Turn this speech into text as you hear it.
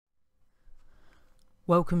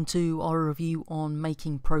Welcome to our review on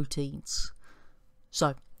making proteins.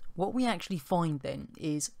 So, what we actually find then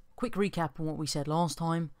is, quick recap on what we said last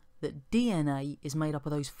time, that DNA is made up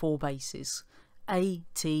of those four bases, A,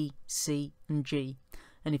 T, C and G.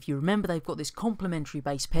 And if you remember, they've got this complementary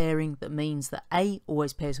base pairing that means that A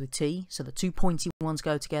always pairs with T, so the two pointy ones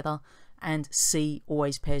go together, and C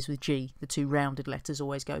always pairs with G, the two rounded letters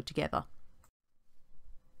always go together.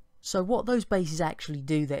 So what those bases actually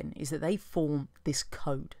do then is that they form this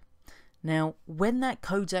code. Now, when that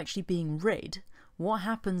code's actually being read, what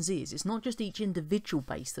happens is it's not just each individual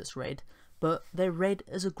base that's read, but they're read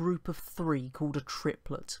as a group of three called a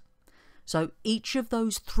triplet. So each of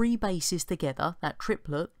those three bases together, that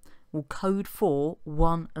triplet, will code for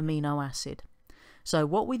one amino acid. So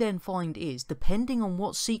what we then find is, depending on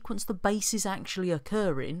what sequence the bases actually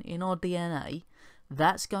occur in our DNA,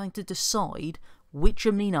 that's going to decide which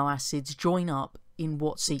amino acids join up in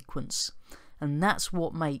what sequence. And that's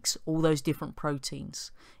what makes all those different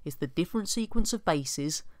proteins. It's the different sequence of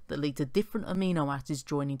bases that lead to different amino acids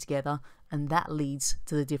joining together, and that leads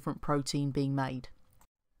to the different protein being made.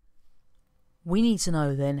 We need to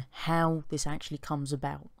know then how this actually comes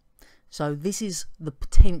about. So this is the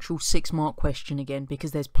potential 6-mark question again,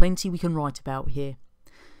 because there's plenty we can write about here.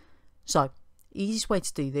 So, easiest way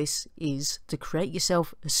to do this is to create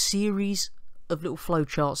yourself a series of little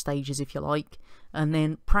flowchart stages, if you like, and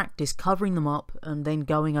then practice covering them up and then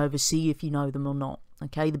going over, see if you know them or not.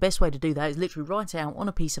 Okay, the best way to do that is literally write it out on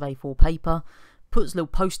a piece of A4 paper, put little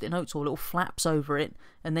post-it notes or little flaps over it,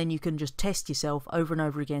 and then you can just test yourself over and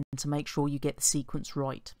over again to make sure you get the sequence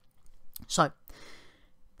right. So,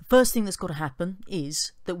 the first thing that's got to happen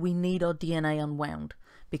is that we need our DNA unwound,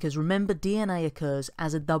 because remember, DNA occurs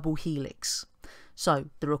as a double helix. So,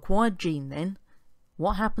 the required gene then,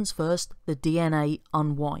 what happens first? The DNA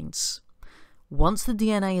unwinds. Once the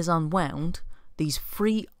DNA is unwound, these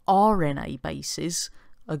three RNA bases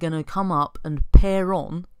are going to come up and pair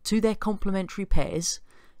on to their complementary pairs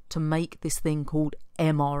to make this thing called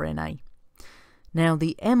mRNA. Now,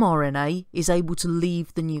 the mRNA is able to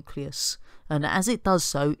leave the nucleus, and as it does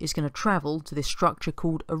so, it's going to travel to this structure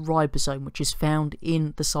called a ribosome, which is found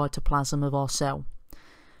in the cytoplasm of our cell.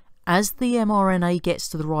 As the mRNA gets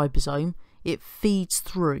to the ribosome, it feeds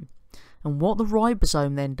through, and what the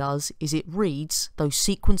ribosome then does is it reads those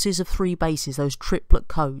sequences of three bases, those triplet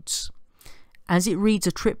codes. As it reads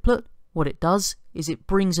a triplet, what it does is it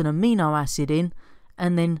brings an amino acid in,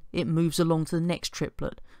 and then it moves along to the next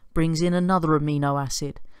triplet, brings in another amino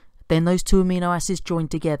acid, then those two amino acids join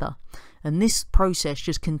together, and this process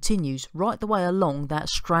just continues right the way along that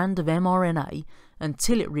strand of mRNA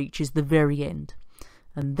until it reaches the very end.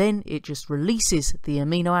 And then it just releases the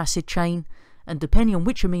amino acid chain, and depending on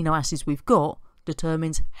which amino acids we've got,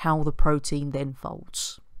 determines how the protein then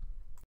folds.